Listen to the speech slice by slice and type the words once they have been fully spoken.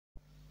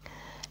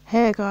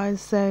Hey guys,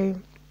 so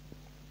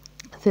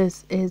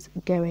this is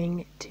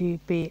going to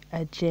be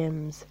a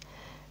gym's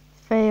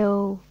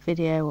fail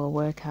video or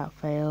workout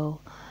fail.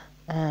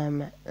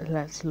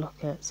 Let's look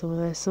at some of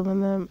this. Some of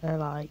them are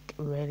like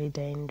really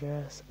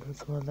dangerous and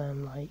some of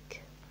them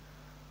like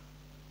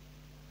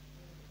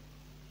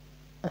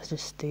are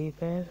just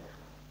stupid.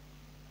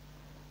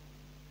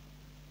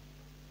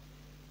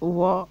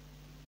 What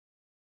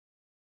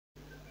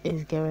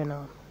is going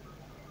on?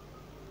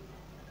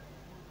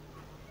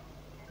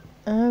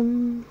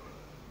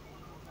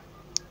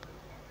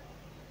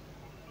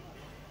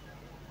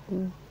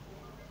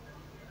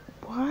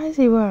 Why is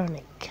he wearing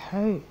a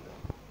coat?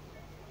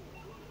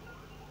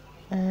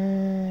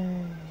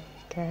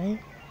 Okay.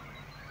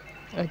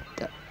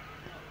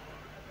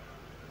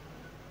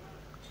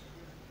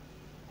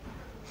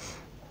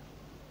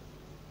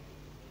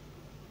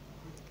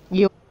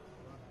 You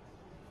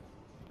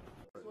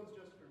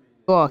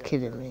are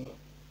kidding me.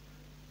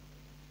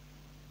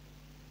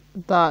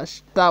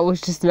 That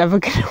was just never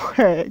gonna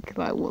work.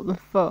 Like, what the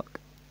fuck?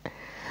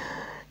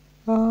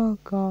 Oh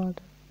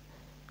god.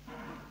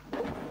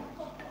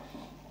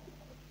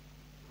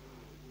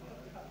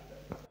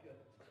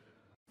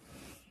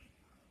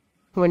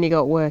 When you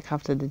got work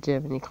after the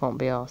gym and you can't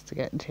be asked to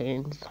get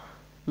changed.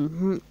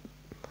 I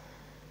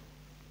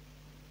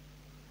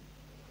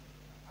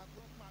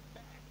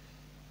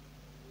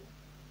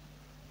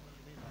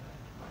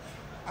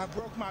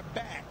broke my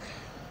back.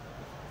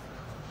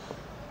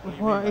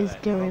 What is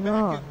going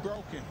on? My back is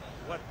broken.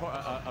 What,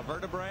 a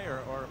vertebrae or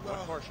what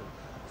portion?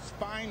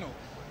 Spinal.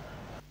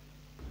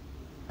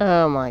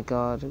 Oh my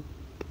god.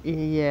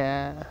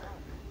 Yeah.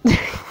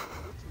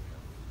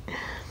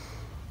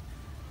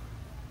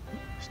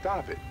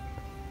 Stop it.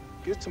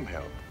 Get some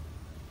help.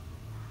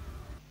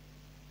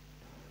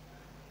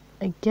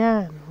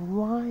 Again,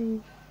 why?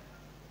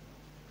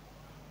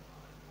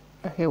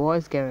 Okay, what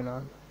is going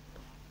on?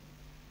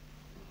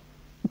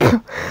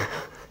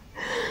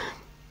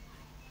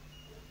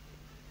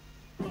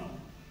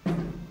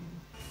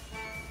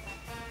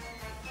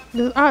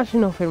 There's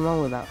actually nothing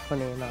wrong with that,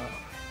 funny enough.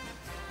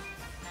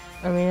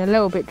 I mean, a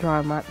little bit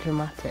dramatic,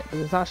 but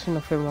there's actually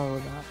nothing wrong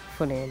with that,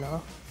 funny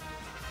enough.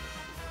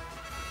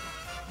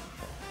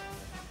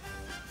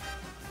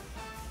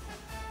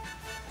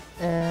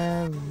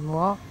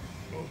 What?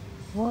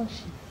 What's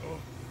she...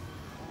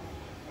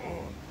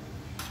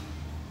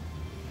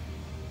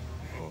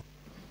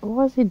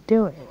 What's he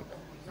doing?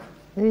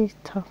 Is he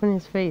tapping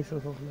his face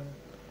or something?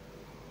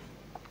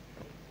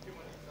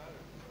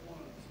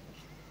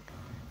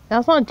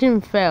 That's not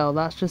gym fail,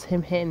 that's just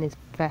him hitting his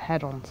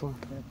head on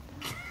something.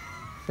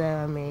 So,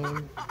 I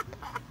mean...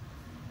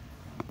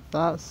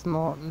 That's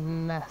not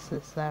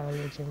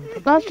necessarily gym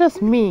fail. That's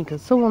just me,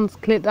 because someone's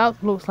clip...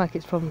 That looks like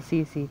it's from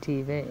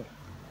CCTV.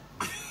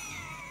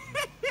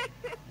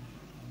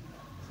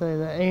 So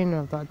the owner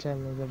of that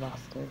gym is a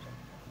bastard.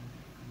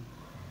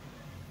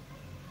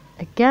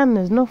 Again,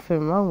 there's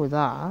nothing wrong with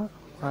that.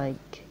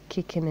 Like,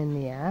 kicking in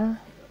the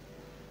air.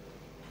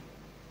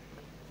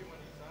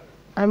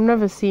 I've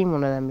never seen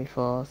one of them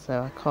before,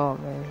 so I can't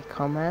really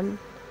comment.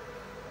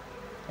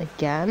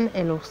 Again,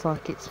 it looks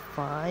like it's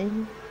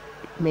fine.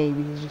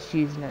 Maybe he's just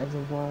using it as a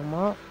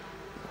warm-up.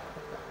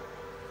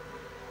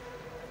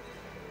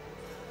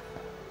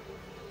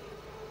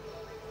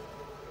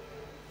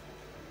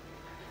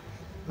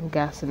 I'm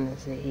guessing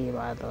it's a he,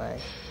 by the way.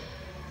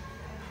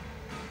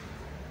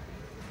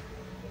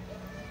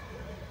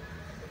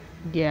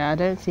 Yeah, I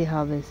don't see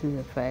how this is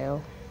a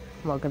fail.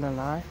 I'm not gonna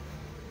lie.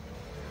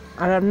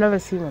 And I've never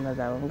seen one of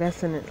them. I'm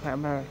guessing it's like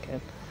American.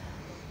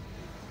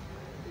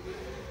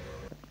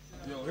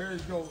 Yo, here you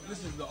go.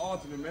 This is the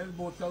ultimate, man. This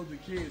boy tells the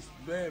kids,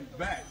 stand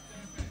back.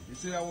 You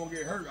see, I won't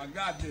get hurt. I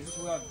got this. This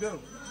is what I do.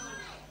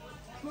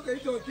 Look at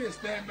you told the kids,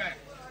 stand back.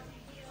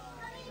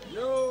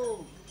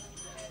 Yo.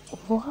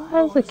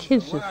 Why is the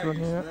kids just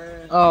running up?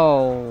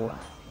 Oh.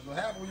 What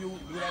happened when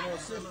you got no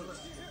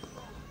assistance?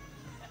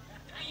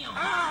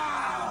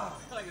 Ah!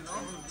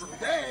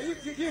 Damn, you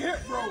hip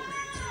broke.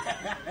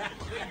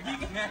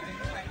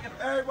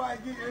 Everybody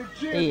getting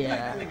kids.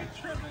 Yeah.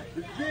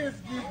 The kids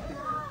get.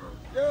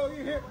 Yo,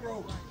 you hip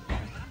broke.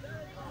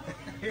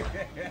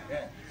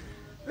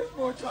 This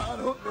boy trying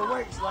to hook the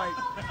weights like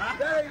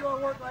that ain't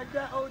gonna work like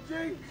that,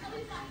 OG.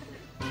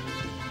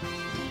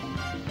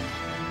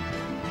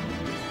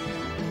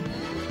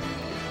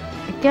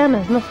 Again,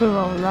 there's nothing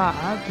wrong with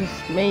that.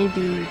 Just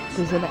maybe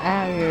there's an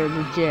area in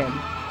the gym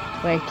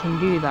where you can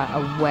do that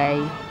away,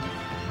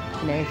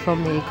 you know,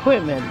 from the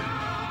equipment.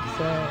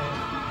 So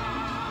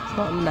it's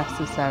not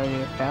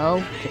necessarily a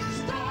fail.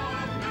 Just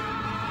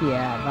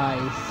yeah, that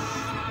is.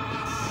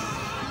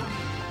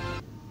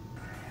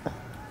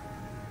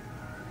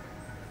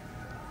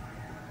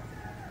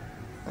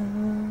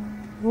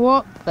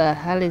 What the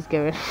hell is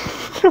going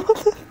on?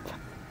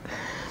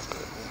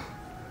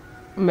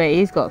 Mate,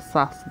 he's got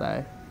sass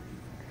though.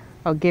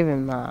 I'll give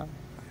him that.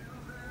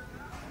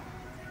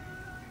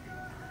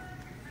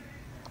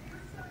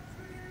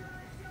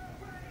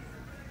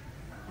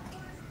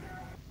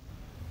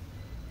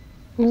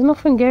 There's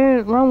nothing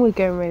going wrong with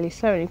going really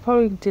slow, and he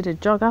probably did a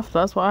jog after.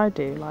 That's what I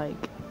do.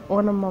 Like,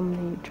 when I'm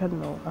on the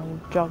treadmill, I'll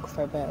jog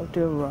for a bit, I'll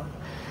do a run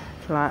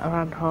for like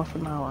around half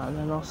an hour, and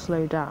then I'll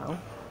slow down.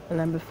 And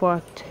then before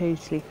I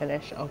totally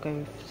finish, I'll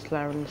go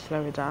slower and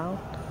slower down,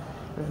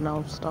 and then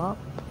I'll stop.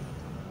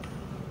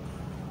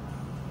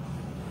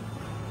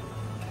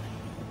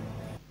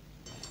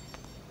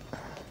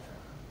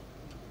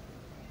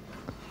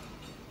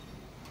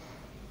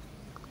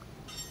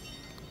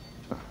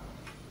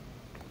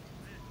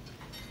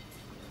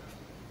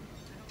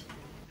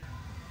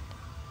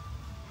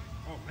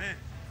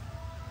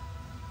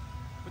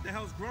 What the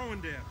hell's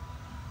growing there?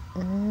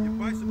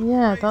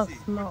 Yeah,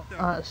 that's not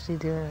actually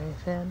doing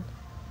anything.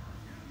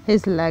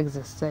 His legs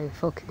are so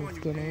fucking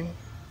skinny.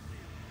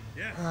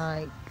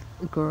 Like,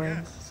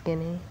 gross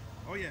skinny.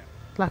 Oh yeah.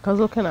 Like, I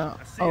was looking at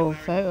an old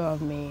photo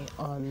of me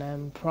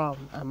on prom,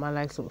 and my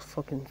legs look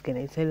fucking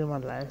skinny. It's only my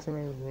legs, it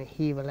made me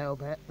heave a little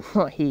bit.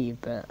 Not heave,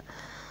 but...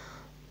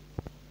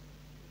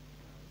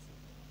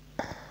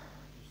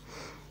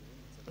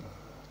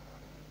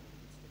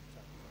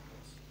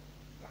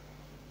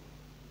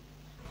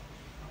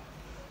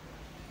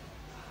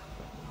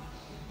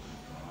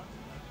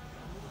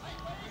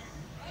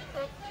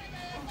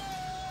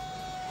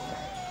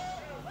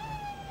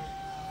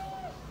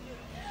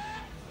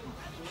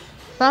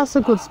 That's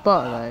a good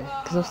spot though,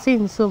 because I've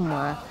seen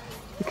somewhere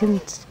you can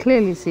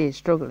clearly see it's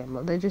struggling,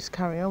 but they just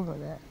carry on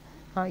with it.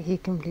 Like, he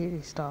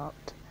completely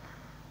stopped.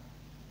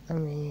 I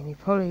mean, he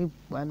probably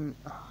went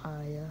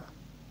higher.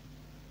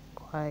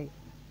 Quite.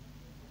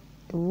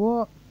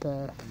 What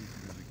the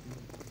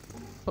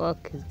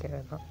fuck is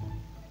going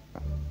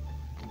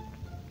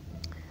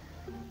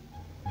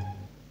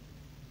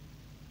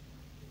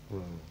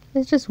on?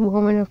 He's just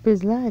warming up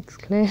his legs,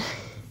 clearly.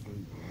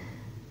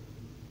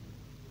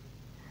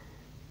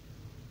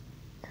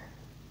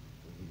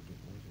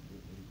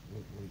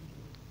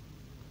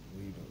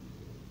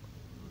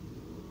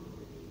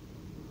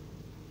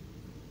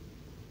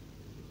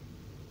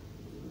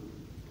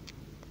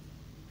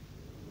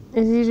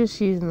 Is he just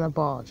using the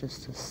bar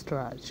just to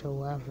stretch or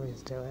whatever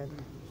he's doing?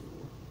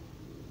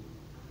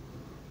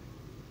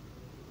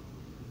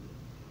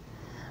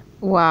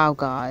 Wow,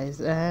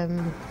 guys.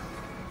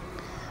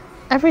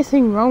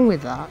 Everything wrong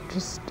with that.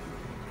 Just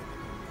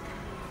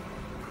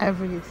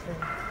everything.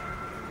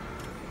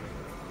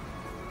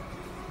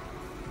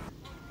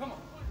 Come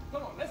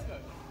on, let's go.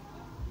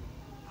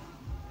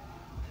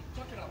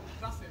 Chuck it up.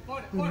 That's it.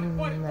 Fight it.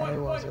 Fight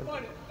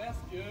it. That's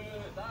good.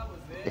 That was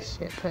it. The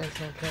shit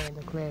person playing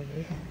the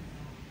clearly.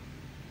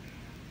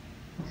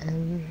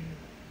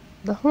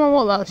 That's not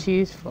what that's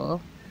used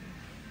for.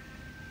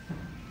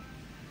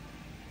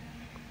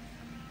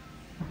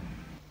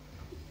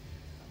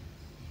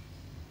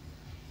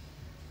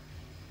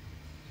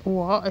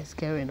 What is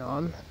going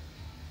on?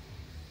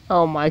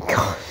 Oh my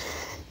god.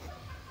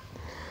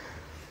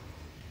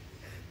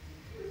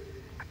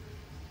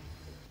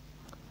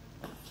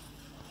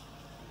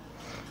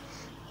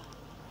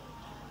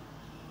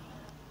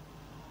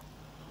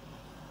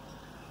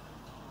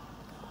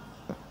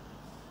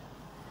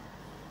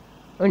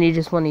 When you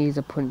just want to use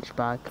a punch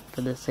bag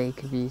for the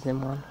sake of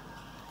using one.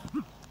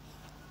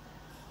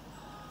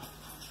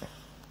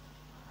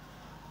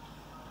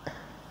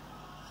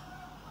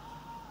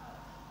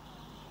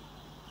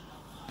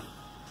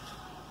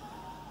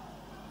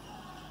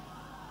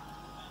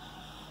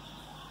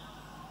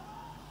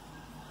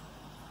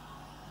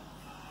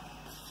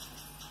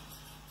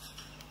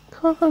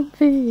 Can't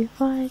be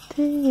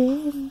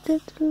fighting.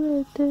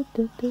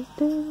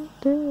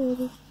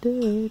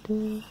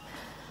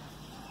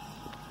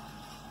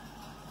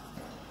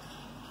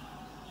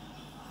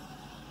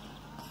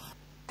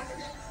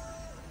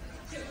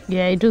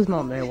 Yeah, he does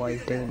not know what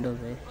he's doing, does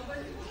he?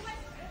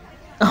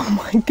 Oh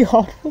my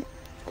god.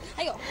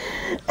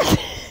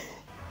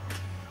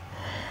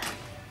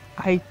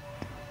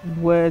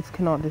 Words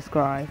cannot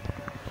describe.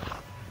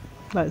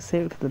 Let's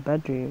save it for the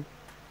bedroom.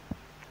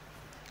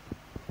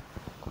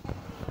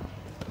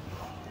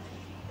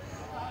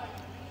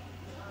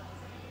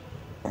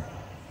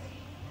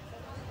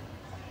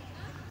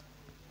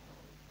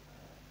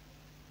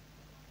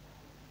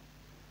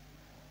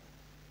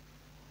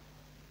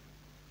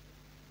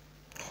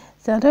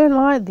 So I don't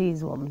like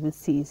these ones with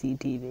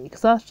CCTV,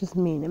 because that's just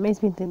mean. It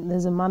makes me think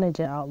there's a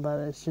manager out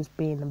there that's just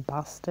being a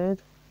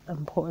bastard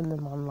and putting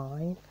them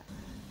online.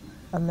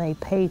 And they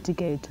pay to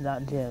go to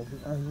that gym,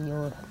 and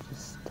you're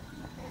just...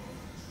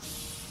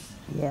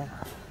 Yeah.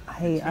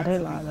 I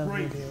don't like those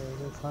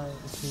videos. It's like,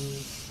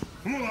 geez.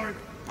 Come on, Larry.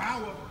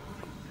 Power.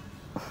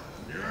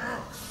 Yeah.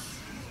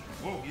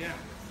 Oh, yeah.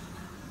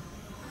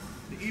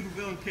 The evil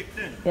villain kicked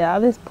in. Yeah, at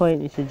this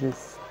point you should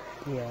just...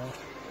 Yeah.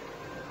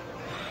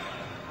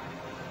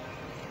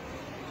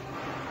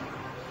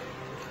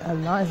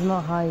 And that is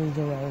not how you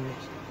do it.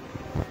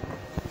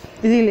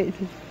 Is he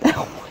literally...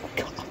 Oh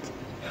my god.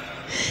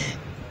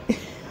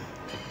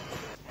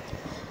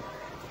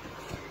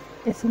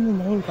 It's in the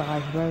name,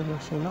 guys, rowing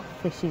machine, not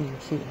fishing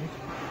machine.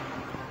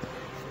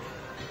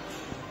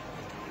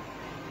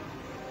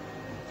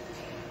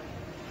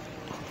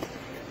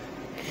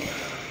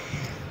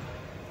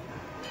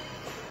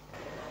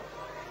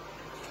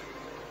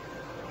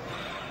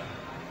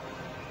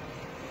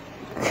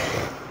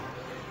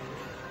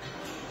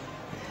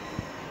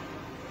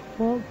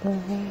 the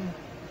hell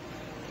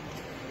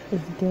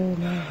is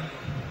going on?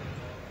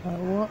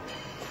 Like,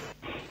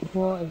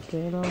 what is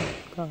going on,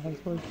 guys?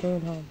 What is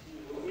going on?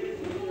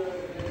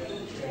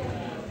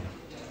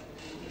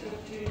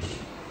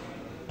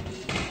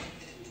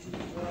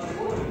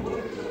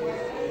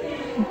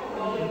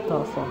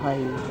 That's not how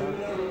you do that.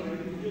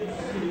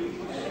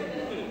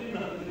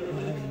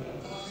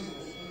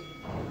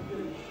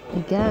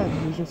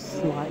 Again, you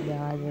just slightly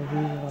either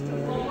who's on the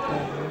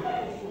right.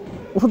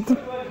 What the?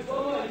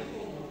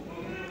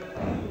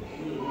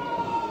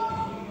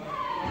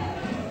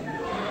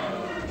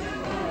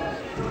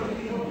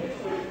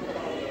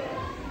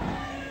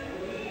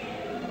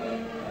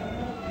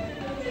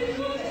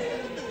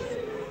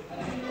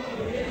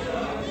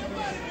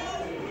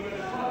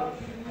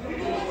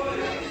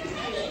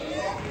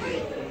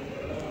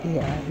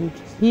 Yeah,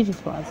 he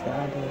just wants the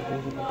idea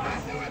of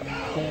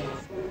yeah.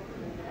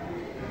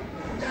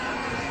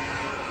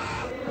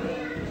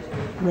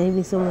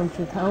 Maybe someone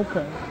should help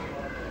him.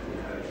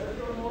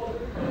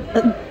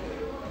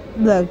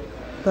 No,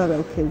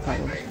 little kid's like,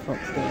 what the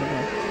fuck's going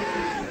on?